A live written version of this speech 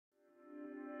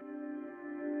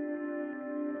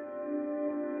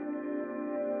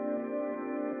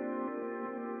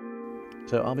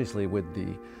So obviously with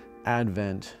the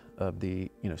advent of the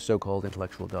so-called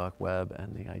intellectual dark web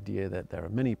and the idea that there are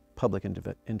many public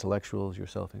intellectuals,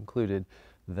 yourself included,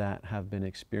 that have been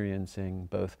experiencing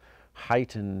both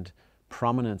heightened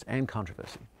prominence and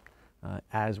controversy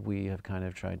as we have kind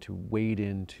of tried to wade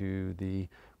into the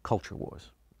culture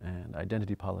wars and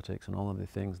identity politics and all of the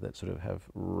things that sort of have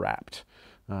wrapped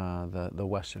the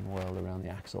Western world around the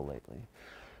axle lately.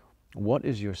 What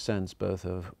is your sense both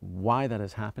of why that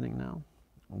is happening now?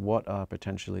 What are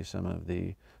potentially some of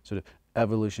the sort of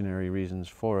evolutionary reasons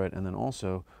for it? And then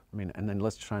also, and then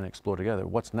let's try and explore together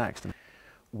what's next.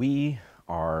 We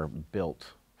are built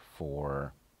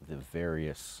for the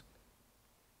various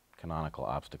canonical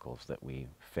obstacles that we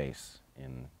face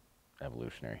in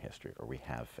evolutionary history, or we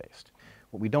have faced.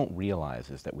 What we don't realize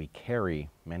is that we carry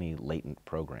many latent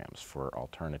programs for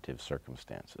alternative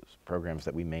circumstances, programs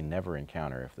that we may never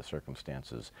encounter if the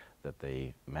circumstances that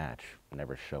they match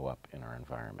never show up in our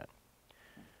environment.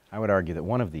 I would argue that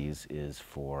one of these is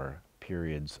for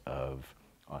periods of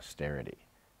austerity,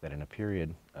 that in a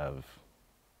period of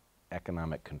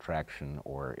economic contraction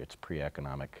or its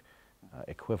pre-economic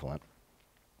equivalent,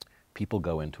 people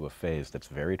go into a phase that's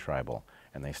very tribal,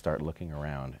 and they start looking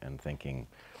around and thinking,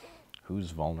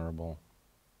 who's vulnerable,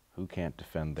 who can't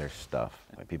defend their stuff.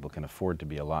 Like, people can afford to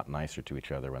be a lot nicer to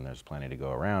each other when there's plenty to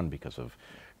go around because of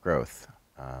growth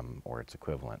or its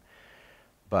equivalent.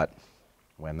 But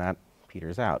when that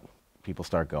peters out, people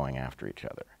start going after each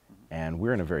other. And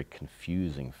we're in a very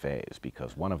confusing phase,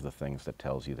 because one of the things that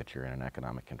tells you that you're in an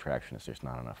economic contraction is there's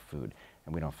not enough food,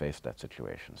 and we don't face that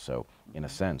situation. So in a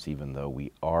sense, even though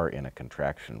we are in a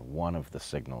contraction, one of the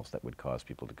signals that would cause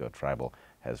people to go tribal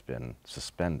has been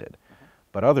suspended.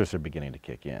 But others are beginning to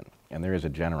kick in, and there is a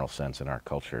general sense in our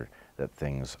culture that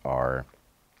things are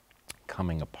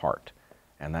coming apart.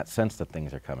 And that sense that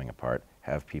things are coming apart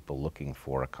have people looking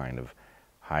for a kind of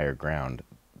higher ground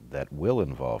that will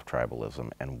involve tribalism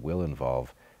and will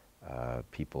involve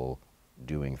people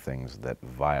doing things that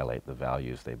violate the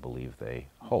values they believe they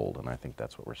hold, and I think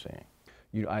that's what we're seeing.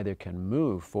 You either can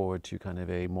move forward to kind of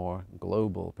a more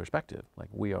global perspective, like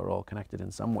we are all connected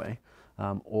in some way,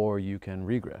 or you can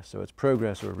regress. So it's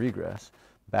progress or regress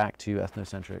back to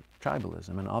ethnocentric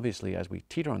tribalism. And obviously, as we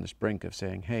teeter on this brink of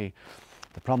saying, hey,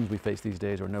 the problems we face these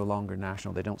days are no longer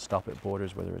national. They don't stop at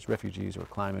borders, whether it's refugees or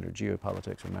climate or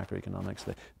geopolitics or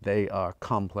macroeconomics. They are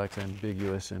complex,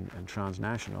 ambiguous, and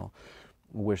transnational.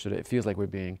 It feels like we're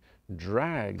being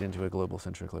dragged into a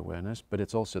global-centric awareness, but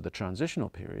it's also the transitional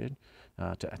period.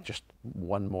 To just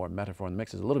one more metaphor in the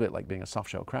mix, is a little bit like being a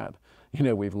soft-shell crab.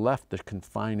 We've left the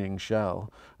confining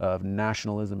shell of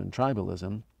nationalism and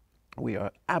tribalism. We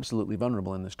are absolutely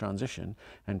vulnerable in this transition,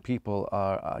 and people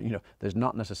are, there's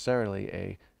not necessarily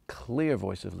a clear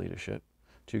voice of leadership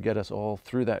to get us all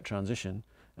through that transition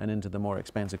and into the more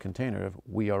expansive container of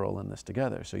we are all in this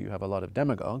together. So you have a lot of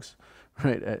demagogues,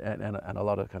 right, and a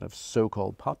lot of kind of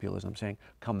so-called populism saying,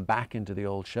 come back into the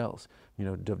old shells,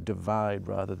 divide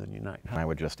rather than unite. And I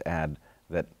would just add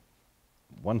that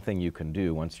one thing you can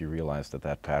do once you realize that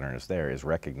that pattern is there is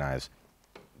recognize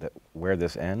that where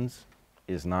this ends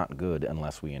is not good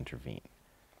unless we intervene.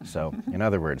 So, in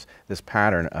other words, this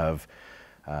pattern of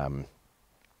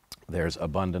there's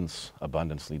abundance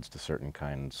leads to certain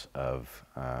kinds of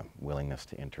willingness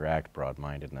to interact,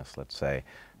 broad-mindedness, let's say.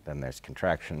 Then there's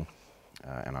contraction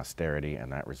and austerity,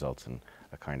 and that results in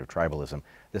a kind of tribalism.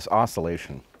 This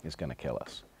oscillation is going to kill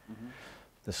us.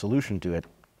 The solution to it,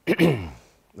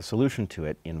 the solution to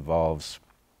it involves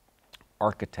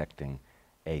architecting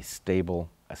a stable,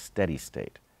 a steady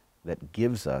state that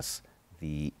gives us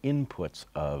the inputs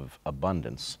of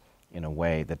abundance in a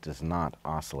way that does not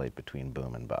oscillate between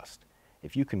boom and bust.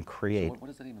 If you can create... So what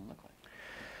does that even look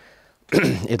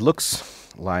like? It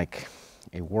looks like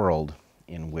a world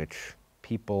in which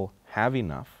people have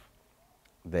enough,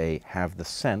 they have the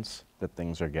sense that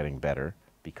things are getting better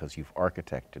because you've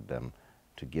architected them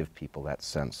to give people that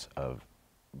sense of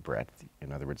breadth.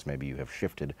 In other words, maybe you have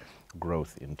shifted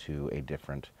growth into a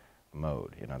different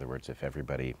mode. In other words, if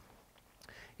everybody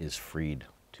is freed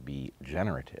to be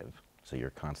generative, so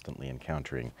you're constantly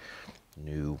encountering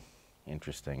new,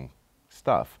 interesting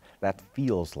stuff, that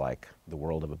feels like the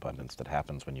world of abundance that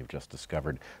happens when you've just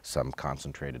discovered some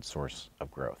concentrated source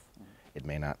of growth. It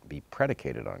may not be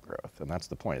predicated on growth, and that's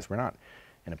the point, is we're not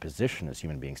in a position as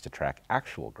human beings to track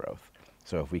actual growth.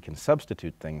 So if we can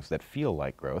substitute things that feel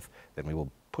like growth, then we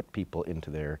will put people into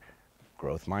their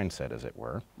growth mindset, as it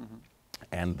were,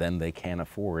 and then they can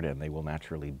afford and they will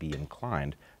naturally be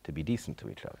inclined to be decent to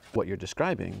each other. What you're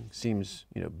describing seems,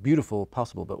 beautiful,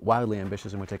 possible, but wildly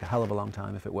ambitious and would take a hell of a long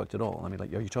time if it worked at all. I mean,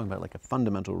 like, are you talking about like a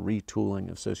fundamental retooling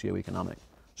of socioeconomic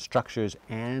structures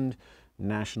and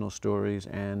national stories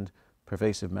and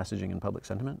pervasive messaging and public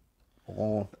sentiment,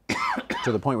 all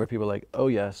to the point where people are like, oh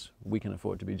yes, we can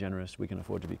afford to be generous, we can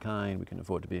afford to be kind, we can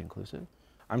afford to be inclusive?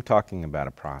 I'm talking about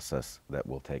a process that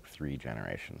will take 3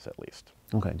 generations at least.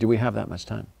 Okay, do we have that much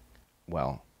time?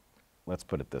 Well, let's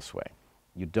put it this way.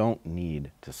 You don't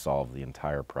need to solve the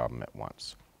entire problem at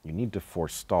once. You need to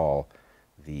forestall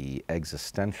the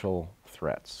existential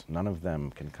threats. None of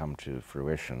them can come to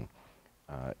fruition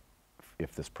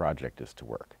if this project is to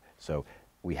work. So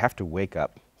we have to wake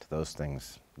up to those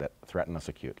things that threaten us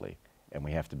acutely, and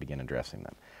we have to begin addressing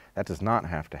them. That does not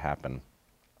have to happen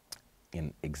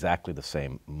in exactly the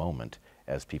same moment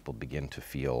as people begin to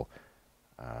feel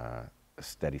a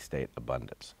steady state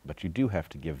abundance. But you do have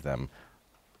to give them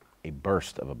a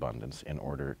burst of abundance in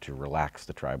order to relax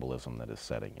the tribalism that is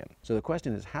setting in. So the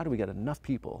question is, how do we get enough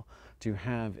people to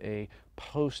have a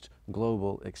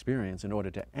post-global experience in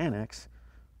order to annex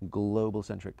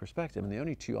global-centric perspective? And the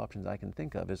only 2 options I can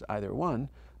think of is either one,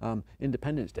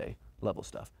 Independence Day level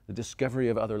stuff, the discovery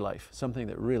of other life, something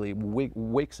that really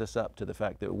wakes us up to the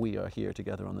fact that we are here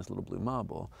together on this little blue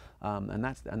marble, and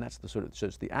that's the sort of, so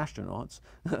it's the astronauts,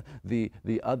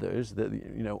 the others,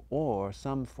 or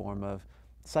some form of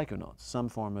psychonauts, some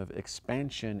form of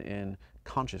expansion in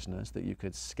consciousness that you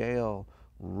could scale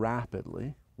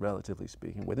rapidly, relatively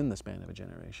speaking, within the span of a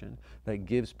generation, that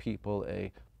gives people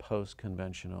a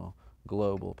post-conventional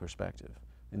global perspective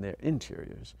in their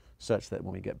interiors, such that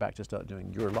when we get back to start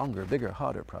doing your longer, bigger,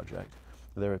 harder project,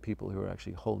 there are people who are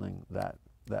actually holding that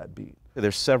beat.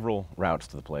 There's several routes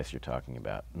to the place you're talking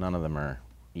about. None of them are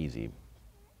easy,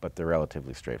 but they're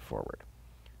relatively straightforward.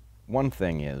 One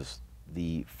thing is,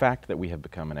 the fact that we have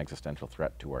become an existential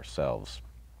threat to ourselves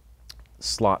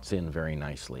slots in very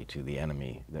nicely to the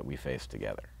enemy that we face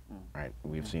together, right?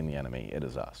 We've seen the enemy, it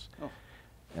is us. Oh.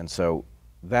 And so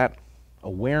that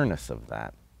awareness of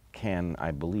that can,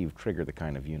 I believe, trigger the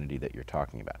kind of unity that you're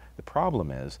talking about. The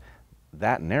problem is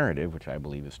that narrative, which I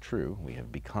believe is true, we have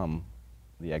become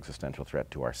the existential threat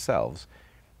to ourselves,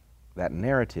 that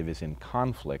narrative is in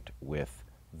conflict with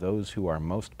those who are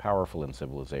most powerful in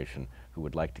civilization, who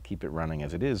would like to keep it running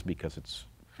as it is because it's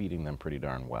feeding them pretty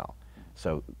darn well.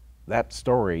 So that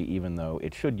story, even though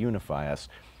it should unify us,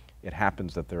 it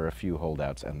happens that there are a few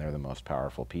holdouts and they're the most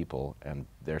powerful people and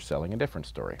they're selling a different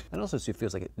story. And also it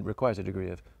feels like it requires a degree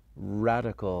of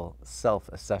radical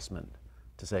self-assessment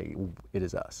to say it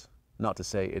is us, not to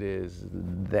say it is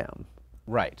them.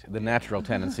 Right. The natural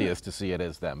tendency is to see it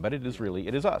as them, but it is really,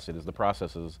 it is us. It is the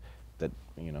processes that,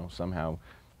 somehow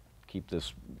keep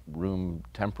this room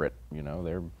temperate.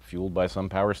 They're fueled by some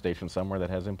power station somewhere that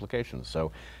has implications.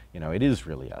 So, it is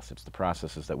really us. It's the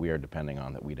processes that we are depending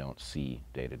on that we don't see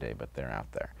day to day, but they're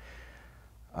out there.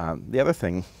 The other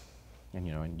thing, and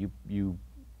you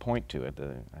point to it,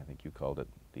 I think you called it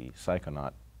the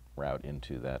psychonaut route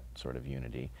into that sort of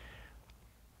unity,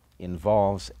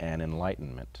 involves an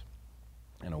enlightenment,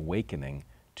 an awakening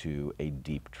to a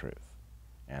deep truth.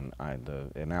 And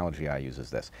the analogy I use is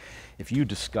this. If you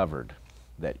discovered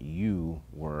that you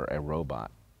were a robot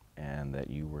and that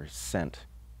you were sent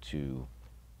to,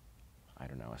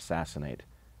 assassinate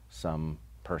some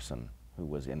person who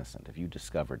was innocent, if you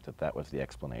discovered that that was the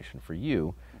explanation for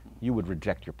you, you would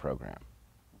reject your program,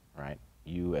 right?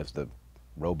 You, as the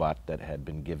robot that had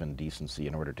been given decency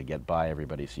in order to get by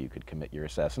everybody so you could commit your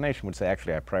assassination, would say,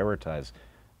 actually, I prioritize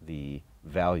the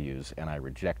values and I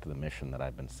reject the mission that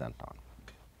I've been sent on.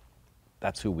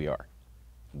 That's who we are.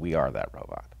 We are that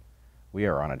robot. We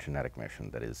are on a genetic mission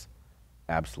that is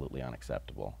absolutely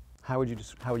unacceptable. How would you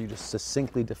just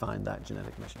succinctly define that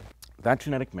genetic mission? That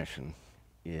genetic mission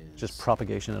is just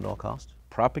propagation at all costs?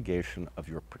 Propagation of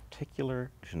your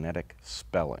particular genetic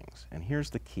spellings. And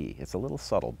here's the key. It's a little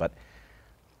subtle, but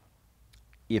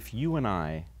if you and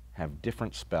I have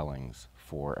different spellings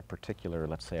for a particular,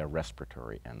 let's say, a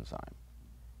respiratory enzyme,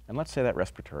 and let's say that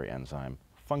respiratory enzyme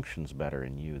functions better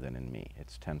in you than in me.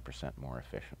 It's 10% more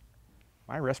efficient.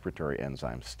 My respiratory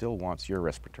enzyme still wants your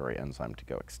respiratory enzyme to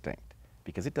go extinct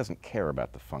because it doesn't care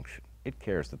about the function. It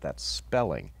cares that that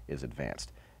spelling is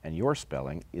advanced, and your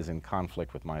spelling is in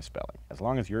conflict with my spelling. As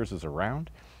long as yours is around,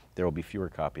 there will be fewer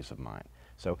copies of mine.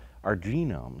 So our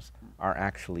genomes are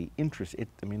actually interested.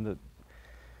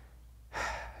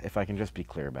 If I can just be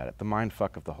clear about it, the mind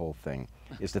fuck of the whole thing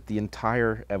is that the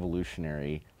entire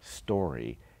evolutionary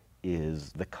story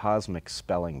is the cosmic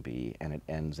spelling bee, and it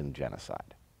ends in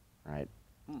genocide, right?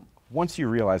 Once you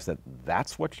realize that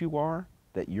that's what you are,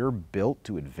 that you're built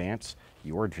to advance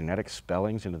your genetic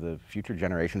spellings into the future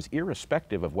generations,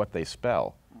 irrespective of what they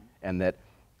spell, and that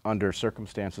under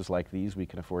circumstances like these, we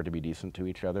can afford to be decent to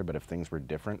each other, but if things were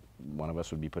different, one of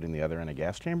us would be putting the other in a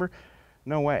gas chamber.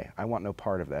 No way. I want no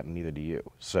part of that, and neither do you.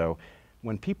 So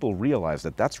when people realize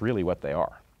that that's really what they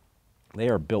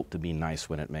are built to be nice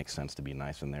when it makes sense to be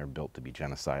nice, and they're built to be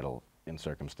genocidal in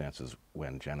circumstances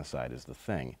when genocide is the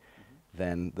thing,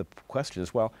 then the question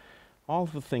is, well, all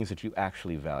of the things that you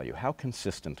actually value, how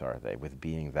consistent are they with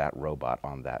being that robot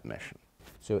on that mission?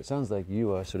 So it sounds like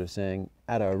you are sort of saying,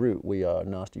 at our root, we are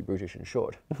nasty, brutish, and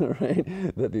short, right?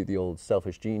 The old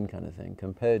selfish gene kind of thing,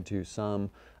 compared to some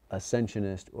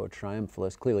ascensionist or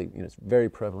triumphalist. Clearly, you know, it's very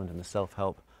prevalent in the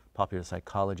self-help, popular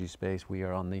psychology space. We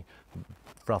are on the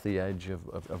frothy edge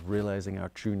of realizing our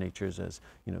true natures as,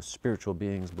 you know, spiritual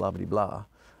beings, blah, blah,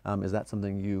 blah. Is that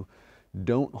something you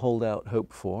don't hold out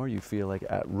hope for? You feel like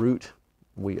at root,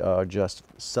 we are just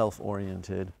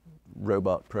self-oriented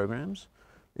robot programs?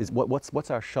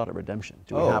 What's our shot at redemption?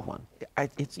 Do we have one?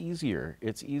 It's easier.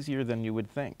 It's easier than you would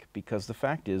think, because the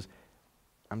fact is,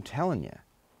 I'm telling you,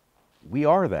 we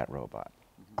are that robot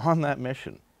on that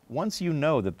mission. Once you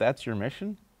know that that's your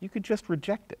mission, you could just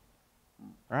reject it,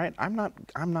 right? I'm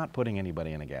not putting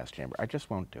anybody in a gas chamber. I just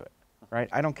won't do it, right?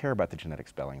 I don't care about the genetic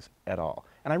spellings at all,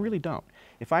 and I really don't.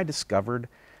 If I discovered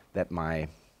that my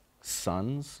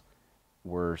sons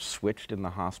were switched in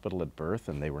the hospital at birth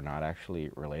and they were not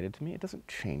actually related to me, it doesn't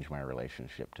change my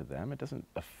relationship to them. It doesn't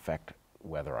affect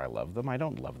whether I love them. I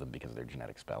don't love them because of their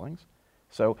genetic spellings.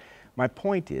 So my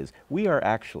point is, we are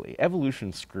actually,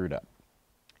 evolution screwed up.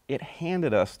 It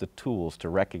handed us the tools to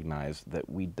recognize that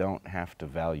we don't have to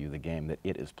value the game that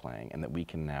it is playing, and that we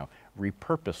can now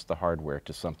repurpose the hardware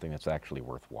to something that's actually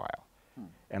worthwhile.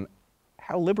 And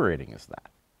how liberating is that?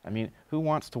 I mean, who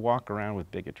wants to walk around with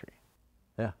bigotry?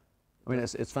 Yeah. I mean,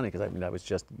 it's funny because I mean, I was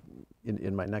just,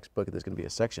 in my next book, there's going to be a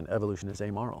section, Evolution is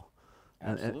Amoral.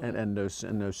 And no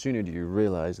sooner do you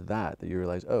realize that you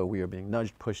realize, oh, we are being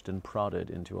nudged, pushed, and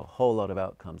prodded into a whole lot of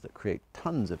outcomes that create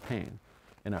tons of pain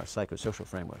in our psychosocial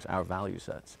frameworks, our value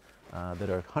sets,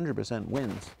 that are 100%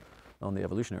 wins on the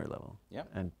evolutionary level,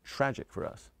 and tragic for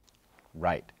us.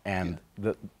 Right, and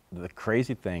the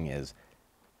crazy thing is,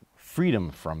 freedom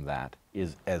from that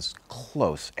is as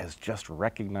close as just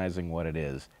recognizing what it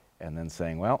is and then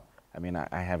saying, well, I mean,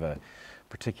 I have a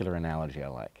particular analogy I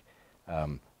like.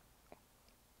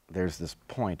 There's this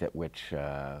point at which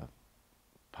the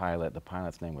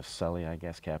pilot's name was Sully, I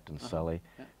guess, Captain Sully,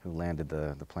 who landed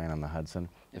the plane on the Hudson.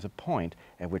 There's a point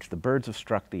at which the birds have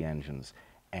struck the engines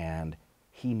and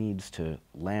he needs to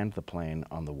land the plane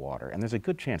on the water. And there's a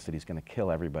good chance that he's going to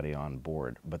kill everybody on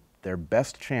board, but their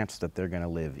best chance that they're going to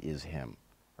live is him,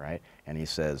 right? And he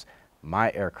says,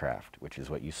 my aircraft, which is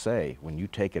what you say when you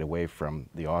take it away from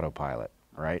the autopilot,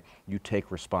 right? You take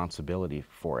responsibility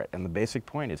for it. And the basic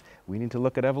point is, we need to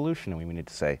look at evolution and we need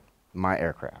to say, my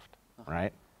aircraft,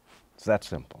 right? It's that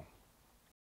simple.